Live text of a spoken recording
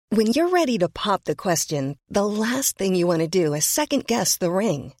When you're ready to pop the question, the last thing you want to do is second-guess the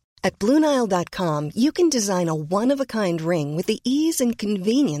ring. At BlueNile.com, you can design a one-of-a-kind ring with the ease and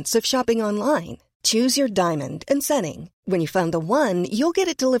convenience of shopping online. Choose your diamond and setting. When you find the one, you'll get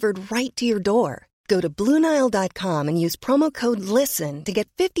it delivered right to your door. Go to BlueNile.com and use promo code LISTEN to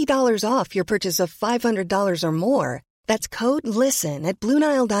get $50 off your purchase of $500 or more. That's code LISTEN at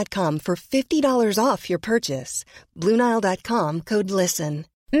BlueNile.com for $50 off your purchase. BlueNile.com, code LISTEN.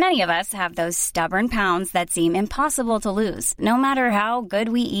 Many of us have those stubborn pounds that seem impossible to lose, no matter how good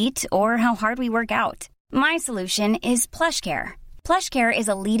we eat or how hard we work out. My solution is PlushCare. PlushCare is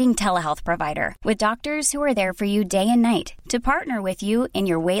a leading telehealth provider with doctors who are there for you day and night to partner with you in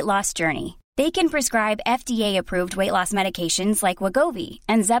your weight loss journey. They can prescribe FDA-approved weight loss medications like Wegovy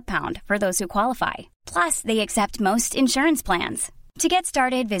and Zepbound for those who qualify. Plus, they accept most insurance plans. To get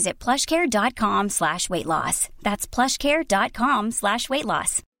started, visit plushcare.com/weightloss. That's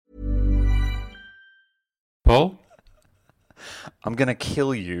plushcare.com/weightloss. Paul? I'm going to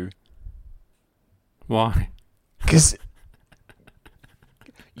kill you. Why? Because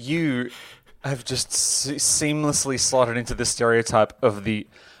you have just seamlessly slotted into the stereotype of the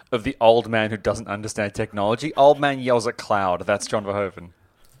old man who doesn't understand technology. Old man yells at cloud. That's John Verhoeven.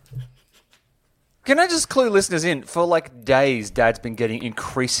 Can I just clue listeners in? For like days, Dad's been getting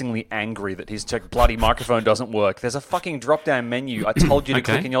increasingly angry that his bloody microphone doesn't work. There's a fucking drop-down menu. I told you to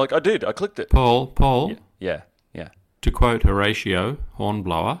click, and you're like, I did. I clicked it. Paul. Yeah. To quote Horatio,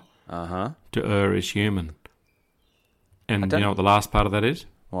 Hornblower, to err is human. And you know what the last part of that is?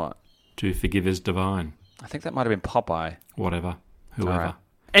 What? To forgive is divine. I think that might have been Popeye. Whatever. Whoever. Right.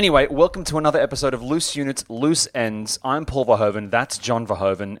 Anyway, welcome to another episode of Loose Units, Loose Ends. I'm Paul Verhoeven, that's John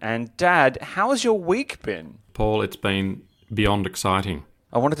Verhoeven. And Dad, how has your week been? Paul, it's been beyond exciting.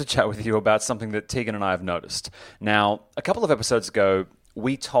 I wanted to chat with you about something that Tegan and I have noticed. Now, a couple of episodes ago,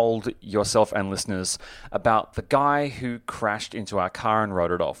 we told yourself and listeners about the guy who crashed into our car and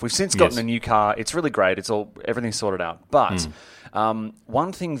rode it off. We've since gotten a new car. It's really great. Everything's sorted out. But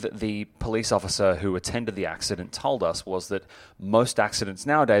one thing that the police officer who attended the accident told us was that most accidents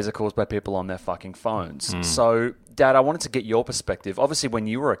nowadays are caused by people on their fucking phones. So, Dad, I wanted to get your perspective. Obviously, when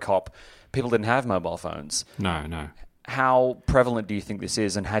you were a cop, people didn't have mobile phones. No. How prevalent do you think this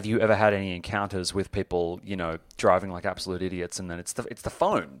is, and have you ever had any encounters with people, driving like absolute idiots, and then it's the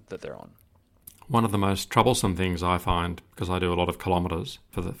phone that they're on? One of the most troublesome things I find, because I do a lot of kilometres,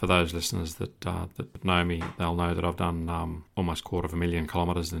 for those listeners that know me, they'll know that I've done almost 250,000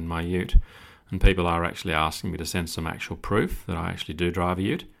 kilometres in my ute, and people are actually asking me to send some actual proof that I actually do drive a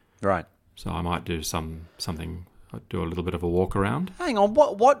ute. Right. So I might do something. Do a little bit of a walk around. Hang on,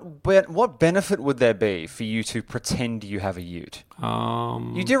 what benefit would there be for you to pretend you have a ute?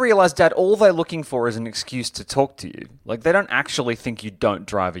 You do realise, Dad, all they're looking for is an excuse to talk to you. Like, they don't actually think you don't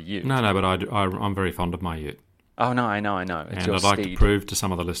drive a ute. No, but I'm very fond of my ute. Oh, no, I know. It's and your I'd like steed. to prove to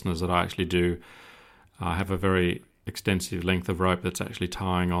some of the listeners that I actually do have a very extensive length of rope that's actually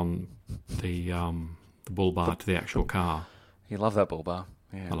tying on the bull bar to the actual car. You love that bull bar.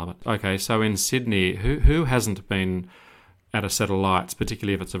 Yeah. I love it. Okay, so in Sydney, who hasn't been at a set of lights,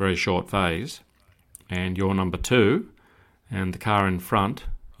 particularly if it's a very short phase, and you're number two, and the car in front,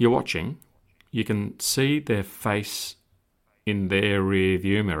 you're watching, you can see their face in their rear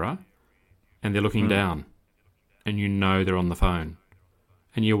view mirror, and they're looking down, and you know they're on the phone.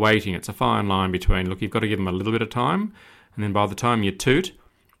 And you're waiting. It's a fine line between, look, you've got to give them a little bit of time, and then by the time you toot,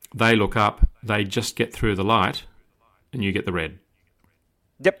 they look up, they just get through the light, and you get the red.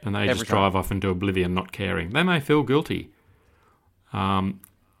 Yep. And they just drive off into oblivion, not caring. They may feel guilty.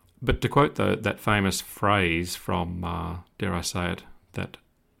 But to quote that famous phrase from, dare I say it, that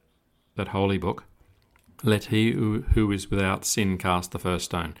holy book, let he who is without sin cast the first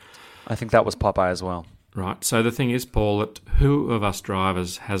stone. I think that was Popeye as well. Right. So the thing is, Paul, that who of us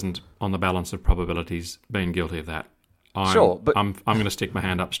drivers hasn't, on the balance of probabilities, been guilty of that? Sure, but I'm going to stick my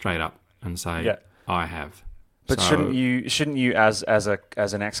hand up straight up and say I have. But so, shouldn't you as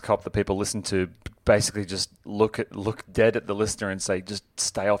an ex-cop that people listen to basically just look dead at the listener and say, just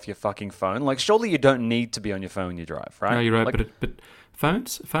stay off your fucking phone? Like, surely you don't need to be on your phone when you drive, right? No, you're right. Like, but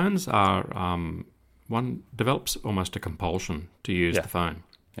phones are one develops almost a compulsion to use the phone.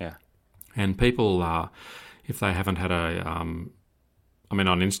 Yeah. And people, if they haven't had on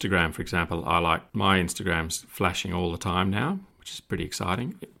Instagram, for example, I like my Instagram's flashing all the time now, which is pretty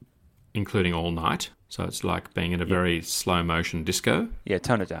exciting, including all night. So it's like being in a very slow motion disco. Yeah,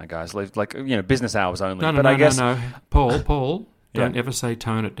 tone it down, guys. Like, business hours only. No. Paul, don't ever say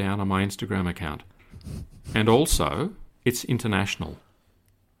tone it down on my Instagram account. And also, it's international.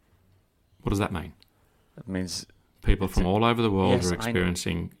 What does that mean? It means People from all over the world Yes, are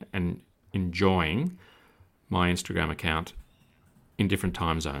experiencing and enjoying my Instagram account in different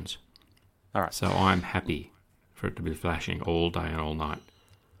time zones. All right. So I'm happy for it to be flashing all day and all night.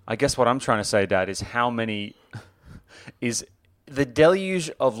 I guess what I'm trying to say, Dad, is how many is the deluge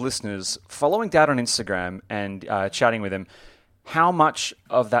of listeners following Dad on Instagram and chatting with him. How much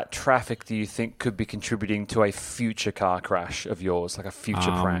of that traffic do you think could be contributing to a future car crash of yours, like a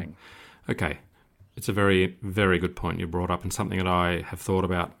future prang? Okay. It's a very, very good point you brought up, and something that I have thought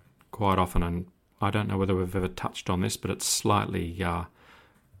about quite often, and I don't know whether we've ever touched on this, but it's slightly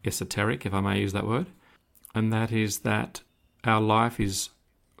esoteric, if I may use that word, and that is that our life is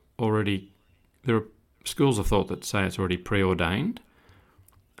already... There are schools of thought that say it's already preordained.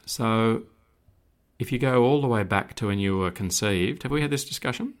 So if you go all the way back to when you were conceived... Have we had this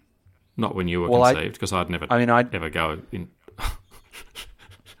discussion? Not when you were conceived, because I'd never ever go in...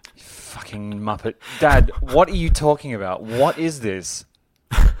 Fucking Muppet. Dad, what are you talking about? What is this?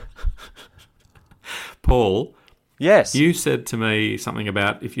 Paul, Yes. you said to me something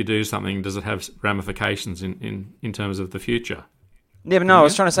about if you do something, does it have ramifications in terms of the future? Yeah, but no, I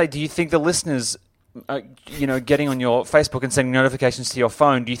was trying to say, do you think the listeners, getting on your Facebook and sending notifications to your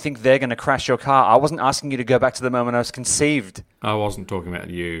phone, do you think they're going to crash your car? I wasn't asking you to go back to the moment I was conceived. I wasn't talking about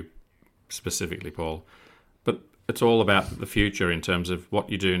you specifically, Paul, but it's all about the future in terms of what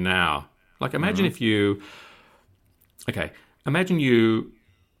you do now. Like, imagine if you... Okay, imagine you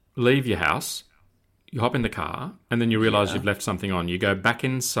leave your house, you hop in the car, and then you realise you've left something on. You go back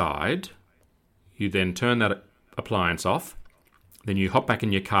inside, you then turn that appliance off, then you hop back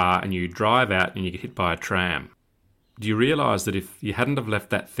in your car and you drive out and you get hit by a tram. Do you realise that if you hadn't have left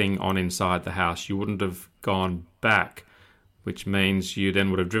that thing on inside the house, you wouldn't have gone back, which means you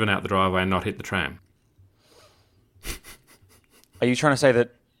then would have driven out the driveway and not hit the tram? Are you trying to say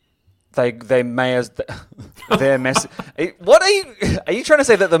that they may as their message? What are you trying to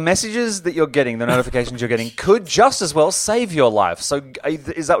say that the messages that you're getting, the notifications you're getting, could just as well save your life? So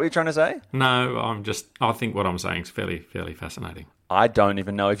is that what you're trying to say? No, I think what I'm saying is fairly fascinating. I don't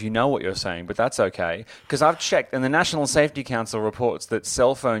even know if you know what you're saying, but that's okay. Because I've checked, and the National Safety Council reports that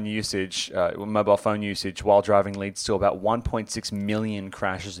cell phone usage, mobile phone usage while driving leads to about 1.6 million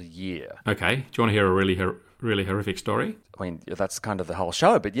crashes a year. Okay. Do you want to hear a really horrific story? I mean, that's kind of the whole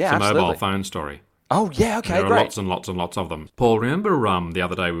show, but yeah, It's a absolutely. mobile phone story. Oh, yeah, okay, There are great. lots and lots and lots of them. Paul, remember the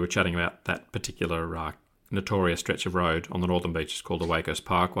other day we were chatting about that particular notorious stretch of road on the Northern Beaches called the Wacos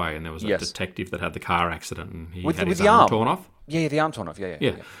Parkway, and there was a detective that had the car accident and he had his arm torn off? Yeah, the arm torn off,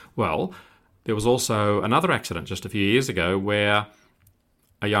 yeah. Well, there was also another accident just a few years ago where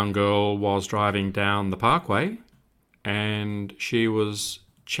a young girl was driving down the parkway and she was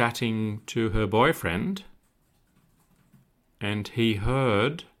chatting to her boyfriend and he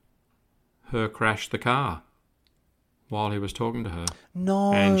heard her crash the car while he was talking to her.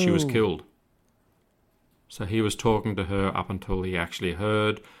 No. And she was killed. So he was talking to her up until he actually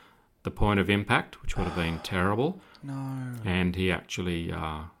heard the point of impact, which would have been terrible. No. And he actually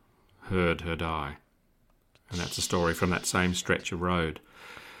heard her die. And that's a story from that same stretch of road.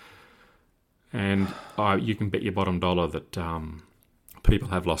 And you can bet your bottom dollar that people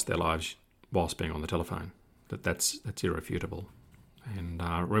have lost their lives whilst being on the telephone. That's irrefutable. And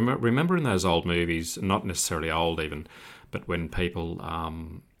remember in those old movies, not necessarily old even, but when people,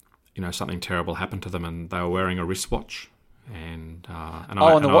 something terrible happened to them and they were wearing a wristwatch.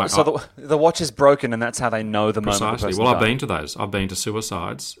 The watch is broken and that's how they know the moment the Precisely. person Well, died. I've been to those. I've been to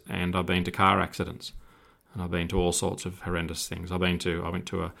suicides and I've been to car accidents and I've been to all sorts of horrendous things. I went to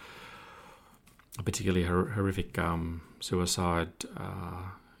a particularly horrific suicide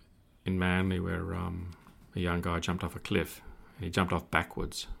in Manly where a young guy jumped off a cliff and he jumped off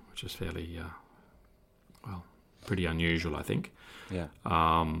backwards, which is fairly, pretty unusual, I think. Yeah.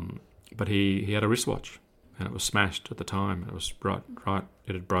 But he had a wristwatch. And it was smashed at the time. It was right.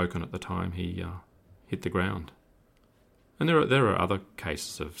 It had broken at the time he hit the ground. And there are other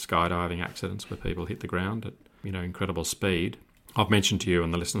cases of skydiving accidents where people hit the ground at incredible speed. I've mentioned to you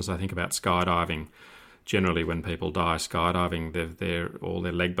and the listeners, I think, about skydiving. Generally, when people die skydiving, all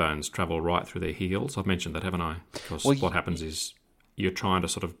their leg bones travel right through their heels. I've mentioned that, haven't I? Because what happens is you're trying to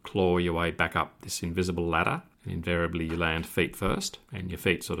sort of claw your way back up this invisible ladder, and invariably you land feet first, and your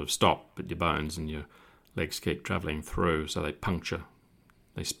feet sort of stop, but your bones and your legs keep travelling through, so they puncture,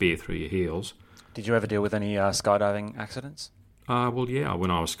 they spear through your heels. Did you ever deal with any skydiving accidents? Well, yeah. When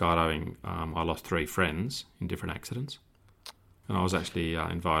I was skydiving, I lost 3 friends in different accidents. And I was actually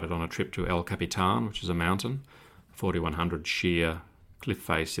invited on a trip to El Capitan, which is a mountain, 4,100 sheer cliff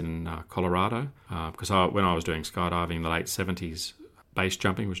face in Colorado. Because when I was doing skydiving in the late 70s, base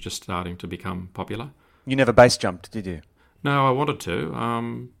jumping was just starting to become popular. You never base jumped, did you? No, I wanted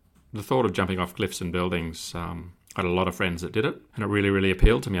to. The thought of jumping off cliffs and buildings, I had a lot of friends that did it, and it really, really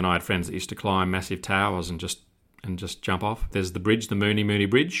appealed to me. And I had friends that used to climb massive towers and just jump off. There's the bridge, the Mooney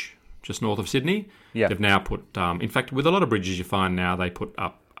Bridge, just north of Sydney. Yeah. They've now put, in fact, with a lot of bridges you find now, they put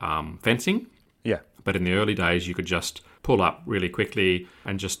up fencing. Yeah. But in the early days, you could just pull up really quickly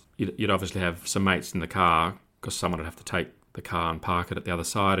and you'd obviously have some mates in the car because someone would have to take the car and park it at the other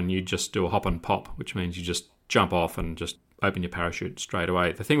side, and you'd just do a hop and pop, which means you just jump off and just open your parachute straight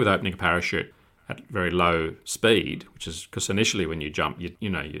away. The thing with opening a parachute at very low speed, which is because initially when you jump,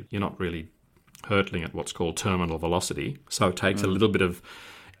 you're not really hurtling at what's called terminal velocity, so it takes a little bit of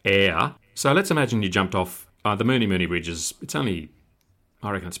air. So let's imagine you jumped off the Mooney Bridge. It's only,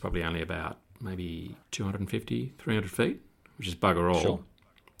 I reckon it's probably only about maybe 250, 300 feet, which is bugger all.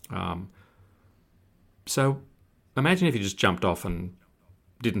 Sure. So imagine if you just jumped off and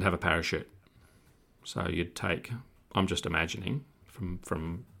didn't have a parachute. So you'd take, I'm just imagining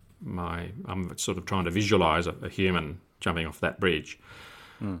from I'm sort of trying to visualise a human jumping off that bridge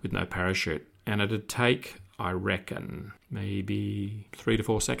with no parachute. And it'd take, I reckon, maybe 3 to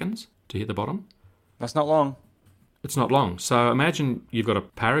 4 seconds to hit the bottom. That's not long. It's not long. So imagine you've got a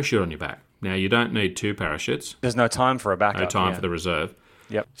parachute on your back. Now, you don't need 2 parachutes. There's no time for a backup. No time for the reserve.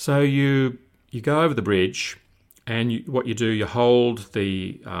 Yep. So you go over the bridge, and what you do, you hold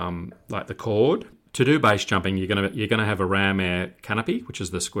the the cord. To do base jumping, you're gonna have a ram air canopy, which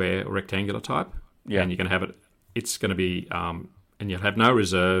is the square or rectangular type. Yeah. And you're gonna have it. It's gonna be and you'll have no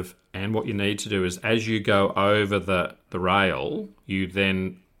reserve. And what you need to do is, as you go over the rail, you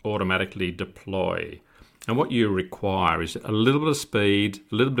then automatically deploy. And what you require is a little bit of speed,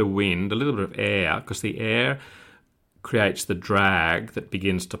 a little bit of wind, a little bit of air, because the air creates the drag that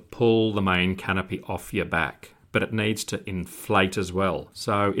begins to pull the main canopy off your back. But it needs to inflate as well.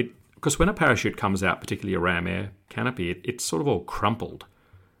 So because when a parachute comes out, particularly a ram air canopy, it's sort of all crumpled.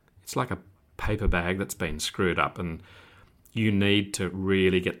 It's like a paper bag that's been screwed up, and you need to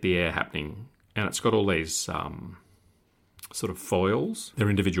really get the air happening. And it's got all these sort of foils. They're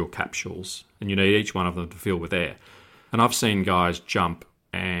individual capsules, and you need each one of them to fill with air. And I've seen guys jump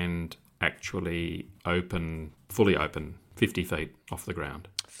and actually fully open 50 feet off the ground,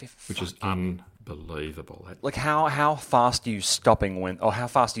 which is unbelievable. Like how fast are you stopping or how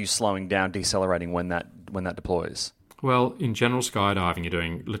fast are you slowing down, decelerating when that deploys? Well, in general skydiving, you're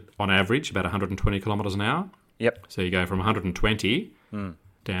doing, on average, about 120 kilometres an hour. Yep. So you go from 120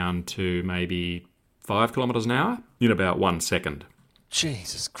 down to maybe 5 kilometres an hour in about 1 second.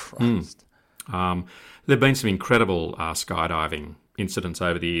 Jesus Christ. There have been some incredible skydiving incidents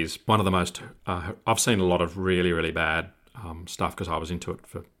over the years. One of the most, I've seen a lot of really, really bad stuff because I was into it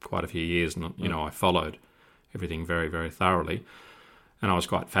for quite a few years, and I followed everything very, very thoroughly. And I was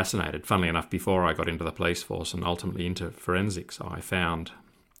quite fascinated. Funnily enough, before I got into the police force and ultimately into forensics, I found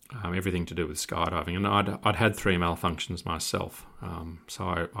everything to do with skydiving. And I'd had 3 malfunctions myself.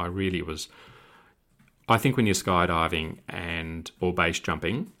 So I really was... I think when you're skydiving or base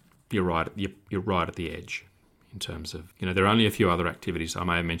jumping, you're right at the edge in terms of... there are only a few other activities. I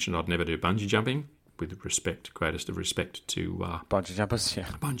may have mentioned I'd never do bungee jumping, with greatest of respect to... bungee jumpers, yeah.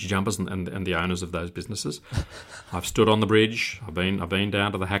 Bungee jumpers and the owners of those businesses. I've stood on the bridge. I've been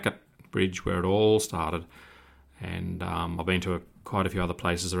down to the Hackett Bridge where it all started, and I've been to quite a few other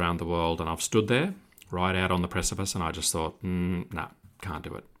places around the world, and I've stood there right out on the precipice, and I just thought, no, can't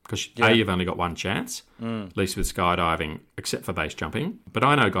do it. Because you've only got one chance, at least with skydiving, except for base jumping. But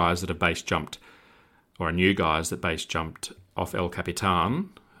I know guys that have base jumped, or I knew guys that base jumped off El Capitan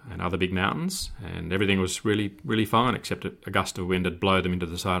and other big mountains, and everything was really, really fine, except a gust of wind had blown them into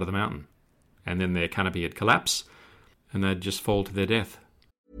the side of the mountain. And then their canopy would collapse, and they'd just fall to their death.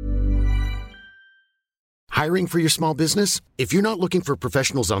 Hiring for your small business? If you're not looking for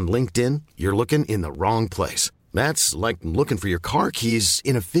professionals on LinkedIn, you're looking in the wrong place. That's like looking for your car keys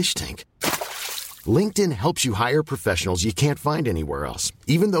in a fish tank. LinkedIn helps you hire professionals you can't find anywhere else,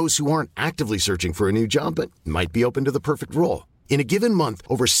 even those who aren't actively searching for a new job but might be open to the perfect role. In a given month,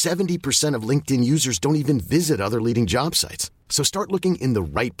 over 70% of LinkedIn users don't even visit other leading job sites. So start looking in the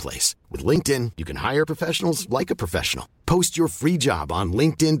right place. With LinkedIn, you can hire professionals like a professional. Post your free job on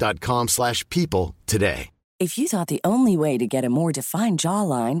linkedin.com/people today. If you thought the only way to get a more defined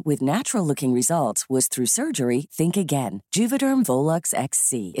jawline with natural-looking results was through surgery, think again. Juvederm Volux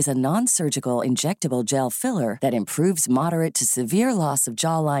XC is a non-surgical injectable gel filler that improves moderate to severe loss of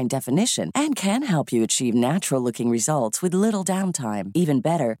jawline definition and can help you achieve natural-looking results with little downtime. Even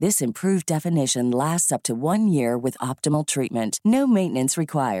better, this improved definition lasts up to 1 year with optimal treatment. No maintenance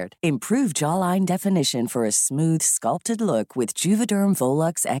required. Improve jawline definition for a smooth, sculpted look with Juvederm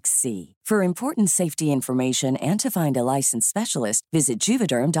Volux XC. For important safety information and to find a licensed specialist, visit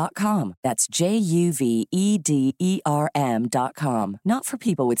Juvederm.com. That's JUVEDERM.com. Not for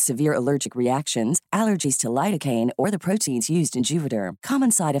people with severe allergic reactions, allergies to lidocaine, or the proteins used in Juvederm.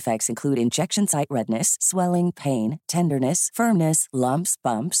 Common side effects include injection site redness, swelling, pain, tenderness, firmness, lumps,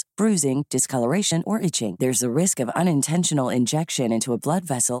 bumps, bruising, discoloration, or itching. There's a risk of unintentional injection into a blood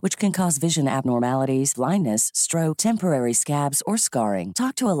vessel, which can cause vision abnormalities, blindness, stroke, temporary scabs, or scarring.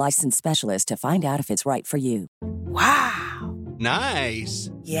 Talk to a licensed specialist to find out if it's right for you. Wow. Nice.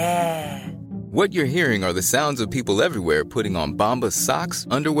 Yeah. What you're hearing are the sounds of people everywhere putting on Bombas socks,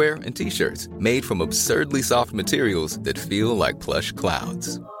 underwear, and T-shirts made from absurdly soft materials that feel like plush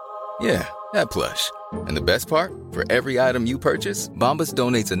clouds. Yeah, that plush. And the best part? For every item you purchase, Bombas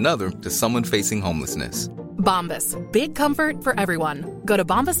donates another to someone facing homelessness. Bombas. Big comfort for everyone. Go to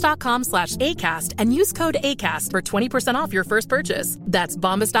bombas.com/ACAST and use code ACAST for 20% off your first purchase. That's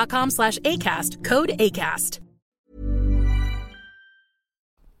bombas.com/ACAST. Code ACAST.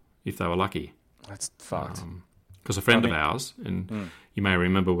 If they were lucky. That's fucked. Because a friend of ours, and you may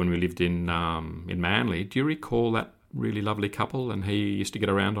remember when we lived in Manly, do you recall that really lovely couple? And he used to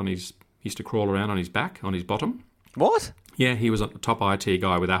crawl around on his back, on his bottom. What? Yeah, he was a top IT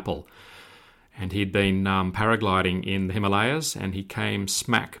guy with Apple. And he'd been paragliding in the Himalayas, and he came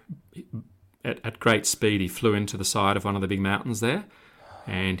smack at great speed. He flew into the side of one of the big mountains there,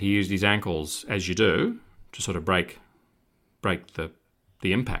 and he used his ankles, as you do, to sort of break the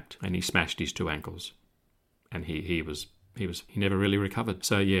impact, and he smashed his two ankles, and he never really recovered.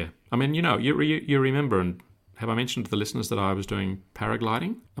 So yeah, I mean, you remember, and have I mentioned to the listeners that I was doing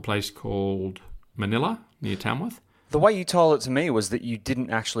paragliding, a place called Manila near Tamworth? The way you told it to me was that you didn't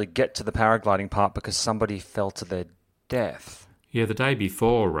actually get to the paragliding part because somebody fell to their death. Yeah, the day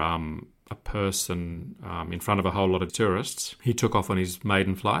before, a person in front of a whole lot of tourists, he took off on his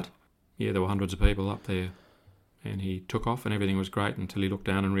maiden flight. Yeah, there were hundreds of people up there. And he took off and everything was great until he looked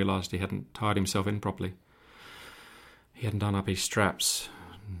down and realised he hadn't tied himself in properly. He hadn't done up his straps,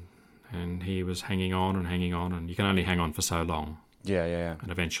 and he was hanging on, and you can only hang on for so long. Yeah.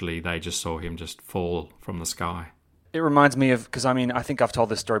 And eventually they just saw him just fall from the sky. It reminds me of, because I think I've told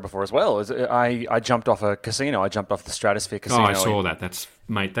this story before as well. I jumped off a casino. I jumped off the Stratosphere Casino. Oh, I saw that. That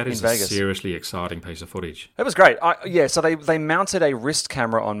is a Vegas. seriously exciting piece of footage. It was great. So they mounted a wrist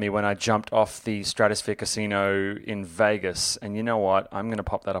camera on me when I jumped off the Stratosphere Casino in Vegas. And you know what? I'm going to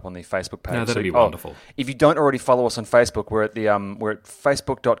pop that up on the Facebook page. No, that'd be wonderful. If you don't already follow us on Facebook, we're at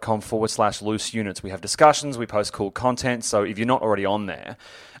facebook.com/loose units. We have discussions. We post cool content. So if you're not already on there,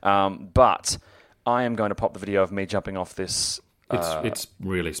 but I am going to pop the video of me jumping off this. It's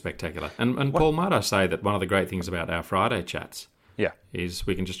really spectacular. And Paul, might I say that one of the great things about our Friday chats is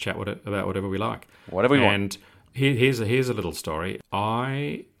we can just chat about whatever we like. Whatever we want. And here's a little story.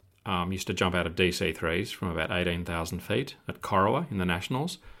 I used to jump out of DC-3s from about 18,000 feet at Corowa in the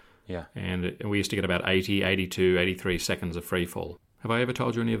Nationals. Yeah. And we used to get about 80, 82, 83 seconds of free fall. Have I ever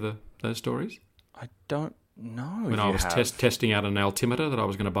told you any of those stories? I don't know. When I was testing out an altimeter that I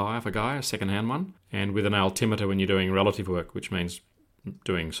was going to buy off a guy, a second-hand one. And with an altimeter, when you're doing relative work, which means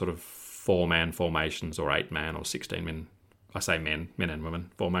doing sort of 4-man formations or 8-man or 16-man, I say men and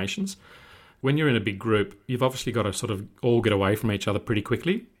women formations. When you're in a big group, you've obviously got to sort of all get away from each other pretty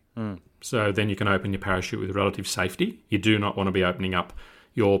quickly. So then you can open your parachute with relative safety. You do not want to be opening up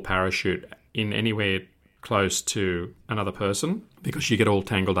your parachute in anywhere close to another person because you get all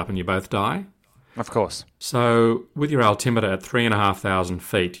tangled up and you both die. Of course. So with your altimeter at 3,500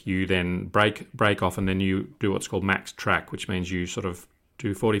 feet, you then break off and then you do what's called max track, which means you sort of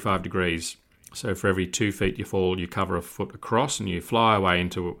do 45 degrees. So for every 2 feet you fall, you cover a foot across and you fly away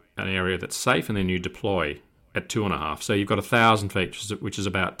into an area that's safe and then you deploy at 2.5. So you've got 1,000 feet, which is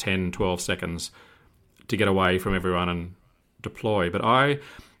about 10, 12 seconds to get away from everyone and deploy. But I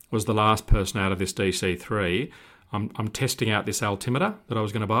was the last person out of this DC-3. I'm testing out this altimeter that I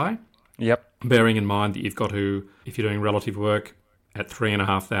was going to buy. Yep. Bearing in mind that you've got to, if you're doing relative work at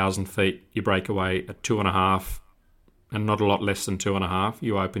 3,500 feet, you break away at 2.5 and not a lot less than 2.5,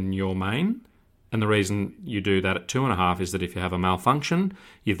 you open your main. And the reason you do that at 2.5 is that if you have a malfunction,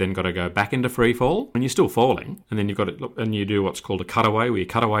 you've then got to go back into free fall, and you're still falling. And then you've got to, and you do what's called a cutaway, where you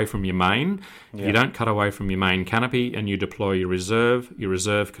cut away from your main. Yeah. You don't cut away from your main canopy, and you deploy your reserve. Your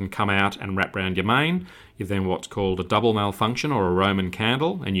reserve can come out and wrap around your main. You've then what's called a double malfunction or a Roman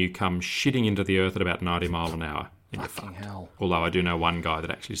candle, and you come shitting into the earth at about 90 miles an hour. Fucking hell. Although I do know one guy that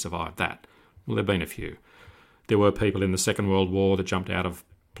actually survived that. Well, there have been a few. There were people in the Second World War that jumped out of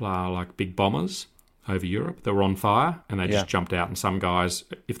like big bombers over Europe that were on fire, and they just jumped out, and some guys,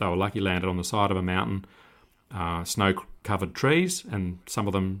 if they were lucky, landed on the side of a mountain, snow-covered trees, and some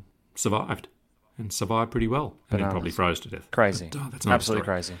of them survived. And survived pretty well. And then probably froze to death. Crazy. But, that's not absolutely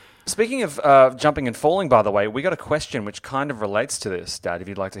crazy. Speaking of jumping and falling, by the way, we got a question which kind of relates to this, Dad, if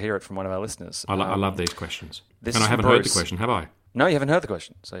you'd like to hear it from one of our listeners. I love these questions. And I haven't heard the question, have I? No, you haven't heard the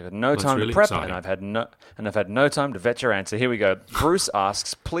question. So you've had no time really to prep, exciting. and I've had no time to vet your answer. Here we go. Bruce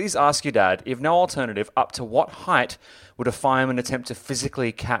asks, please ask your dad, if no alternative, up to what height would a fireman attempt to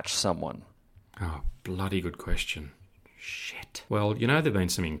physically catch someone? Oh, bloody good question. Shit. Well, you know there have been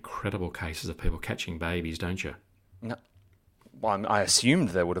some incredible cases of people catching babies, don't you? No. Well, I assumed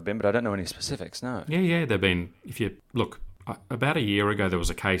there would have been, but I don't know any specifics, no. Yeah, there have been. If you look, about a year ago there was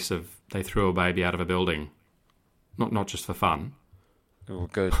a case of they threw a baby out of a building, not just for fun. Oh,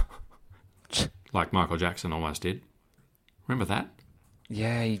 good. Like Michael Jackson almost did. Remember that?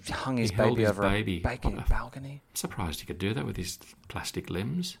 Yeah, he hung his held baby his over baby a balcony. I'm surprised he could do that with his plastic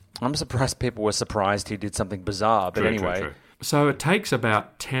limbs. I'm surprised people were surprised he did something bizarre, but anyway. True. So it takes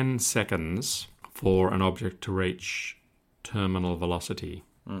about 10 seconds for an object to reach terminal velocity.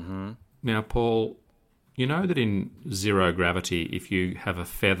 Mm-hmm. Now, Paul, you know that in zero gravity, if you have a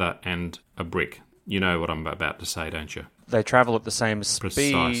feather and a brick, you know what I'm about to say, don't you? They travel at the same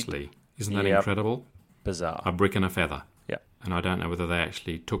speed. Precisely. Isn't that incredible? Bizarre. A brick and a feather. Yeah. And I don't know whether they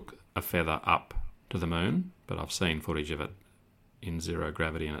actually took a feather up to the moon, but I've seen footage of it in zero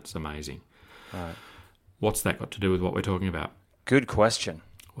gravity and it's amazing. Right. What's that got to do with what we're talking about? Good question.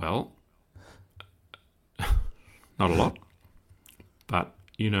 Well, not a lot, but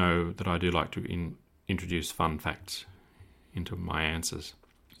you know that I do like to introduce fun facts into my answers.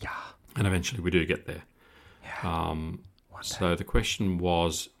 Yeah. And eventually we do get there. Yeah. So the question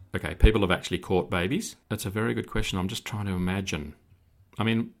was, okay, people have actually caught babies. That's a very good question. I'm just trying to imagine. I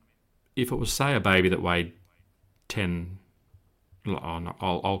mean, if it was, say, a baby that weighed 10...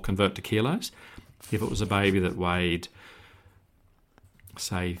 I'll convert to kilos. If it was a baby that weighed,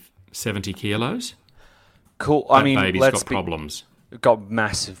 say, 70 kilos... Cool. That baby's got problems. Got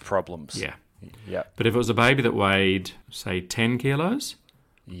massive problems. Yeah. Yeah. But if it was a baby that weighed, say, 10 kilos...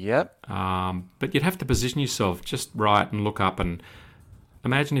 Yep. But you'd have to position yourself just right and look up and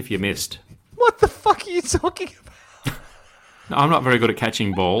imagine if you missed. What the fuck are you talking about? I'm not very good at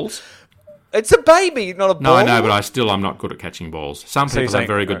catching balls. It's a baby, not a ball. No, I know, but I'm not good at catching balls. Some people have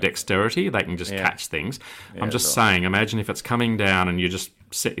very good right. dexterity. They can just catch things. Yeah, I'm just saying, imagine if it's coming down and you just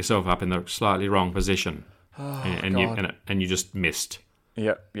set yourself up in the slightly wrong position and you just missed.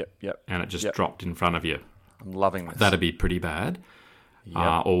 Yep. And it just dropped in front of you. I'm loving this. That'd be pretty bad.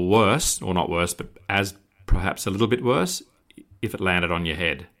 Yep. Or worse, or not worse, but as perhaps a little bit worse, if it landed on your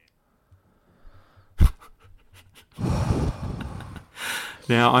head.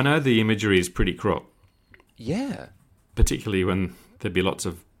 Now, I know the imagery is pretty crook. Yeah. Particularly when there'd be lots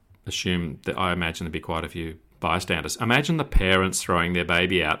of, I imagine there'd be quite a few bystanders. Imagine the parents throwing their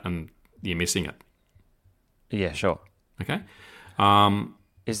baby out and you're missing it. Yeah, sure. Okay?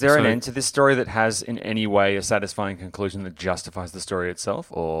 Is there an end to this story that has in any way a satisfying conclusion that justifies the story itself,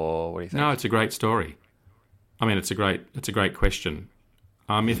 or what do you think? No, it's a great story. I mean, it's a great question.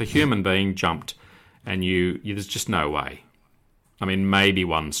 If a human being jumped and there's just no way. I mean, maybe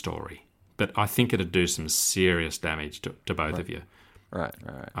one story, but I think it'd do some serious damage to both of you. Right.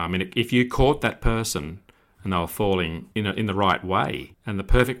 I mean, if you caught that person and they were falling in the right way, and the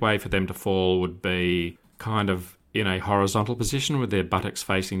perfect way for them to fall would be kind of in a horizontal position with their buttocks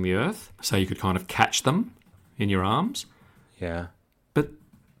facing the earth, so you could kind of catch them in your arms. Yeah. But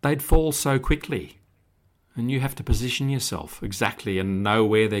they'd fall so quickly, and you have to position yourself exactly and know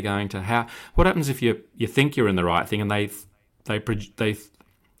where they're going to. What happens if you think you're in the right thing and they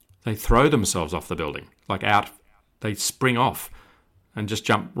throw themselves off the building, like out, they spring off and just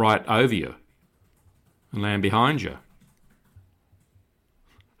jump right over you and land behind you?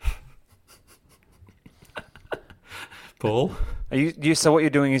 Paul? So what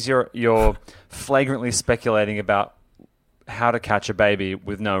you're doing is you're flagrantly speculating about how to catch a baby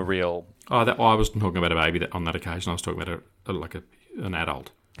with no real... I wasn't talking about a baby on that occasion. I was talking about an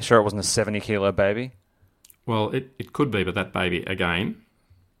adult. Sure it wasn't a 70-kilo baby? Well, it could be, but that baby, again,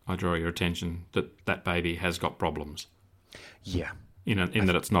 I draw your attention that baby has got problems. Yeah. In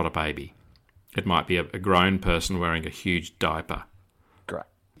that it's not a baby. It might be a grown person wearing a huge diaper. Great.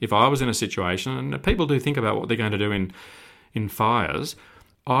 If I was in a situation, and people do think about what they're going to do in fires,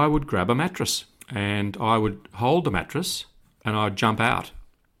 I would grab a mattress and I would hold the mattress and I'd jump out.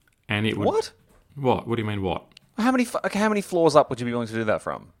 And it would... What? What? What do you mean what? How many floors up would you be willing to do that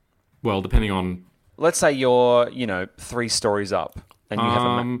from? Well, depending on... Let's say you're, 3 stories up and you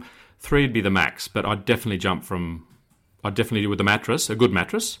have 3 would be the max, but I'd definitely I'd definitely do with the mattress, a good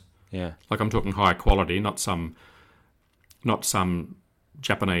mattress. Yeah. Like I'm talking high quality, not some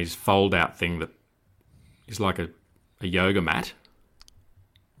Japanese fold-out thing that is like a yoga mat.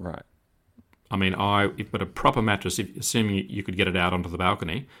 Right. I mean, but a proper mattress, assuming you could get it out onto the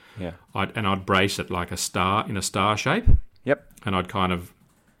balcony, Yeah. I'd brace it like a star, in a star shape, Yep. and I'd kind of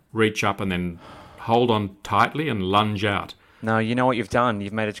reach up and then hold on tightly and lunge out. No, you know what you've done?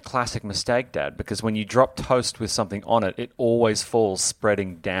 You've made a classic mistake, Dad, because when you drop toast with something on it, it always falls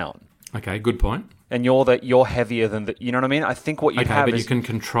spreading down. Okay, good point. And you're heavier than the... You know what I mean? I think what you have but is... you can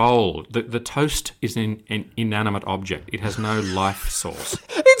control... The toast is an inanimate object. It has no life source.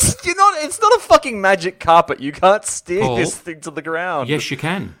 It's not a fucking magic carpet. You can't steer Paul, this thing to the ground. Yes, you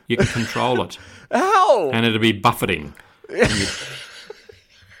can. You can control it. How? And it'll be buffeting.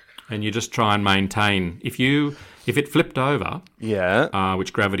 And you just try and maintain... If it flipped over... Yeah.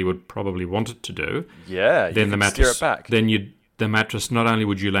 which gravity would probably want it to do... Yeah, you then the can mattress, steer it back. Then the mattress, not only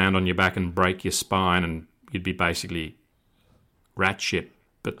would you land on your back and break your spine and you'd be basically rat shit,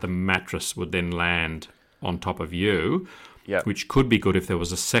 but the mattress would then land on top of you, Yep. which could be good if there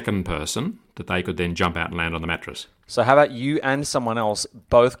was a second person that they could then jump out and land on the mattress. So how about you and someone else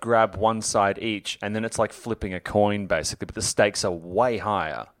both grab one side each, and then it's like flipping a coin, basically, but the stakes are way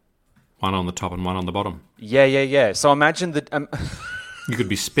higher. One on the top and one on the bottom. Yeah. So imagine that... You could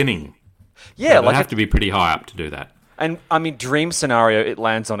be spinning. yeah, They'd have to be pretty high up to do that. And, I mean, dream scenario, it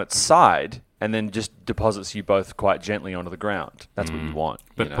lands on its side and then just deposits you both quite gently onto the ground. That's what you want.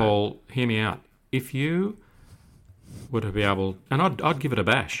 But you know? Paul, hear me out. If you were to be able... And I'd give it a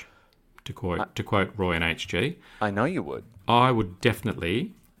bash, to quote Roy and HG. I know you would. I would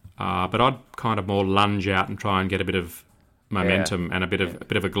definitely, but I'd kind of more lunge out and try and get a bit of momentum and a bit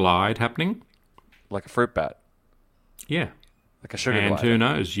of a glide happening. Like a fruit bat. Yeah. Like a sugar And glider. who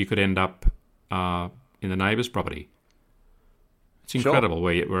knows, you could end up in the neighbour's property. It's incredible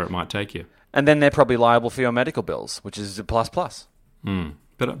where it might take you. And then they're probably liable for your medical bills, which is a plus.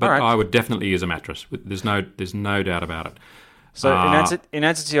 But All right. I would definitely use a mattress. There's no doubt about it. So in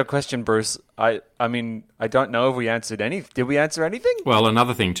answer to your question, Bruce, I mean, I don't know if we answered any. Did we answer anything? Well,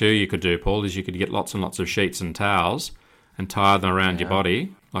 another thing too you could do, Paul, is you could get lots and lots of sheets and towels and tie them around your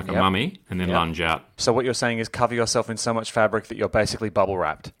body like a mummy and then lunge out. So what you're saying is cover yourself in so much fabric that you're basically bubble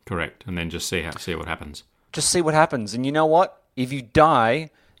wrapped. Correct. And then just see what happens. Just see what happens. And you know what? If you die,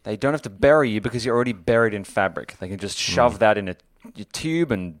 they don't have to bury you because you're already buried in fabric. They can just shove that in your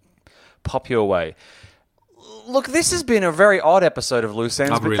tube and pop you away. Look, this has been a very odd episode of Loose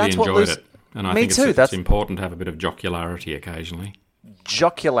Ends. I've but really that's enjoyed it. And I Me think too. it's important to have a bit of jocularity occasionally.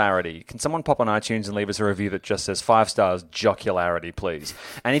 Jocularity. Can someone pop on iTunes and leave us a review that just says 5 stars, jocularity, please?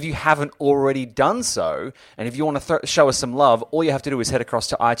 And if you haven't already done so, and if you want to show us some love, all you have to do is head across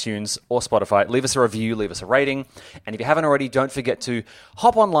to iTunes or Spotify, leave us a review, leave us a rating. And if you haven't already, don't forget to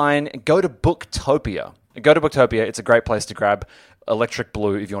hop online and go to Booktopia. It's a great place to grab Electric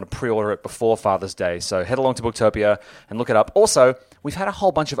Blue if you want to pre-order it before Father's Day. So head along to Booktopia and look it up. Also, we've had a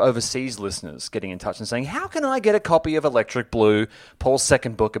whole bunch of overseas listeners getting in touch and saying, how can I get a copy of Electric Blue, Paul's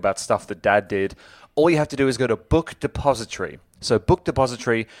second book about stuff that Dad did? All you have to do is go to Book Depository. So Book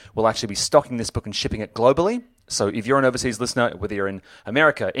Depository will actually be stocking this book and shipping it globally. So if you're an overseas listener, whether you're in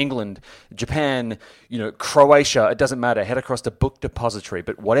America, England, Japan, Croatia, it doesn't matter. Head across to Book Depository.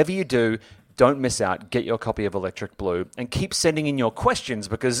 But whatever you do, don't miss out. Get your copy of Electric Blue and keep sending in your questions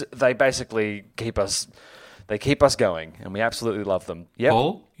because they basically keep us going, and we absolutely love them. Yep.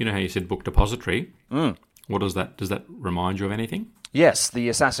 Paul, you know how you said Book Depository? What does that remind you of anything? Yes, the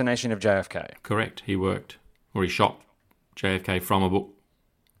assassination of JFK. Correct. He shot JFK from a book.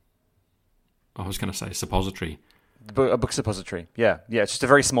 I was going to say suppository. A book suppository. Yeah. It's just a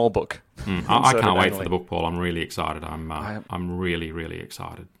very small book. I can't wait for the book, Paul. I'm really excited. I'm really, really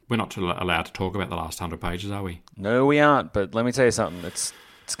excited. We're not allowed to talk about the last 100 pages, are we? No, we aren't. But let me tell you something. It's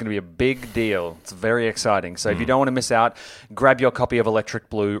going to be a big deal. It's very exciting. So if you don't want to miss out, grab your copy of Electric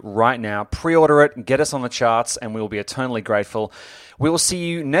Blue right now. Pre-order it. Get us on the charts, and we will be eternally grateful. We will see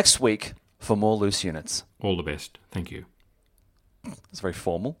you next week for more Loose Units. All the best. Thank you. It's very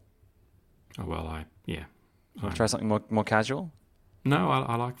formal. Oh, well, yeah. Want to try something more casual? No,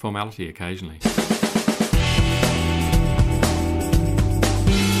 I like formality occasionally.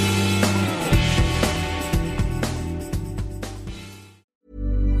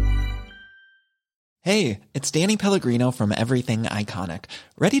 Hey, it's Danny Pellegrino from Everything Iconic.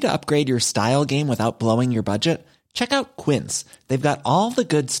 Ready to upgrade your style game without blowing your budget? Check out Quince. They've got all the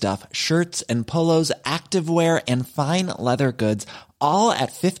good stuff, shirts and polos, activewear, and fine leather goods, all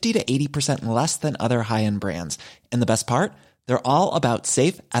at 50 to 80% less than other high-end brands. And the best part? They're all about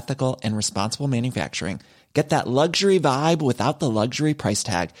safe, ethical, and responsible manufacturing. Get that luxury vibe without the luxury price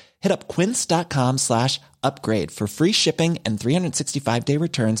tag. Hit up quince.com/upgrade for free shipping and 365-day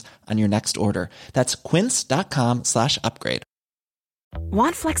returns on your next order. That's quince.com/upgrade.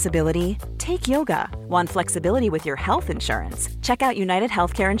 Want flexibility? Take yoga. Want flexibility with your health insurance? Check out United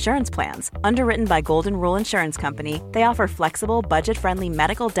Healthcare Insurance Plans. Underwritten by Golden Rule Insurance Company, they offer flexible, budget-friendly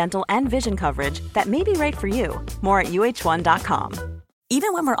medical, dental, and vision coverage that may be right for you. More at uh1.com.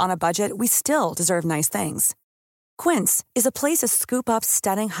 Even when we're on a budget, we still deserve nice things. Quince is a place to scoop up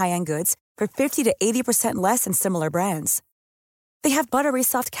stunning high-end goods for 50 to 80% less than similar brands. They have buttery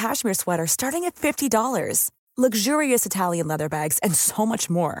soft cashmere sweaters starting at $50, luxurious Italian leather bags, and so much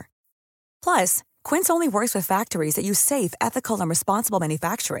more. Plus, Quince only works with factories that use safe, ethical, and responsible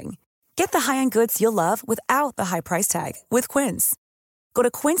manufacturing. Get the high-end goods you'll love without the high price tag with Quince. Go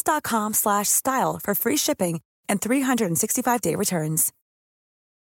to quince.com/style for free shipping and 365-day returns.